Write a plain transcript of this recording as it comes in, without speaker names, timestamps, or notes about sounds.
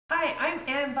Hi, I'm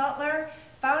Ann Butler,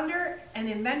 founder and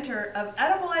inventor of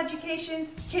Edible Education's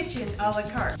Kitchen a la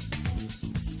carte.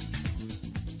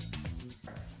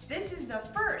 This is the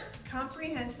first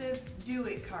comprehensive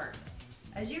do-it cart.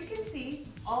 As you can see,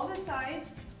 all the sides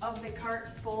of the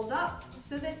cart fold up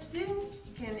so that students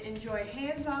can enjoy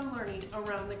hands-on learning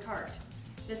around the cart.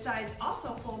 The sides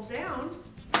also fold down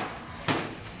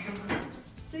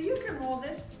so you can roll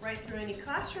this right through any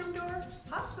classroom door,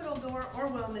 hospital door, or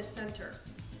wellness center.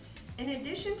 In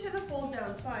addition to the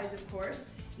fold-down sides, of course,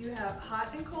 you have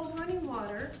hot and cold running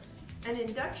water, an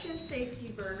induction safety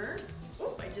burner.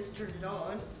 Oh, I just turned it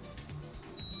on.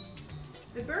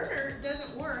 The burner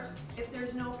doesn't work if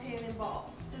there's no pan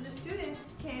involved, so the students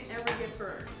can't ever get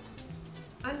burned.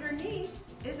 Underneath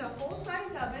is a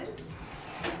full-size oven,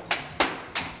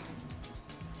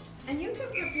 and you can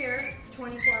prepare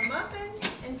 24 muffins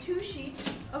and 2 sheets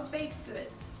of baked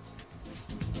goods.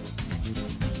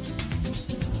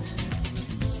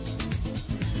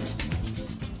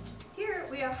 Here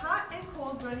we have hot and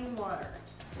cold running water.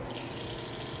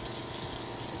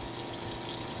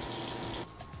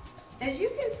 As you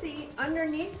can see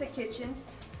underneath the kitchen,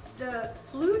 the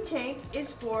blue tank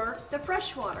is for the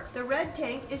fresh water. The red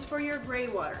tank is for your gray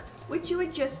water, which you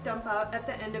would just dump out at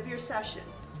the end of your session.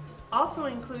 Also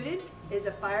included is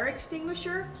a fire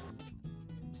extinguisher.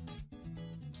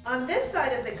 On this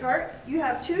side of the cart, you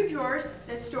have 2 drawers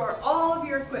that store all of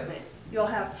your equipment. You'll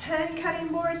have 10 cutting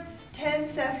boards, 10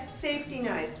 safety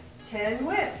knives, 10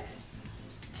 whisks,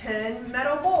 10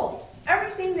 metal bowls,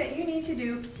 everything that you need to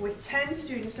do with 10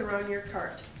 students around your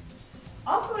cart.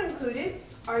 Also included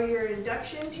are your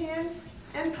induction pans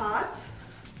and pots,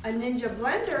 a Ninja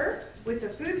blender with a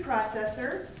food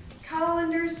processor,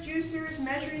 colanders, juicers,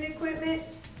 measuring equipment,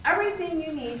 everything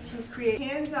you need to create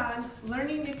hands-on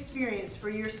learning experience for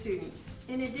your students.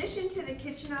 In addition to the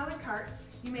kitchen a la carte,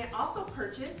 you may also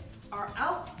purchase our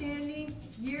outstanding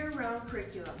year-round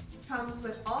curriculum. Comes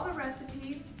with all the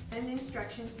recipes and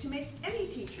instructions to make any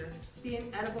teacher be an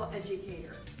edible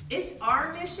educator. It's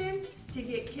our mission to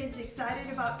get kids excited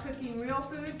about cooking real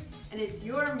food, and it's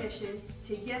your mission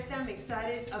to get them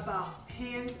excited about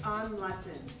hands-on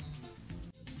lessons.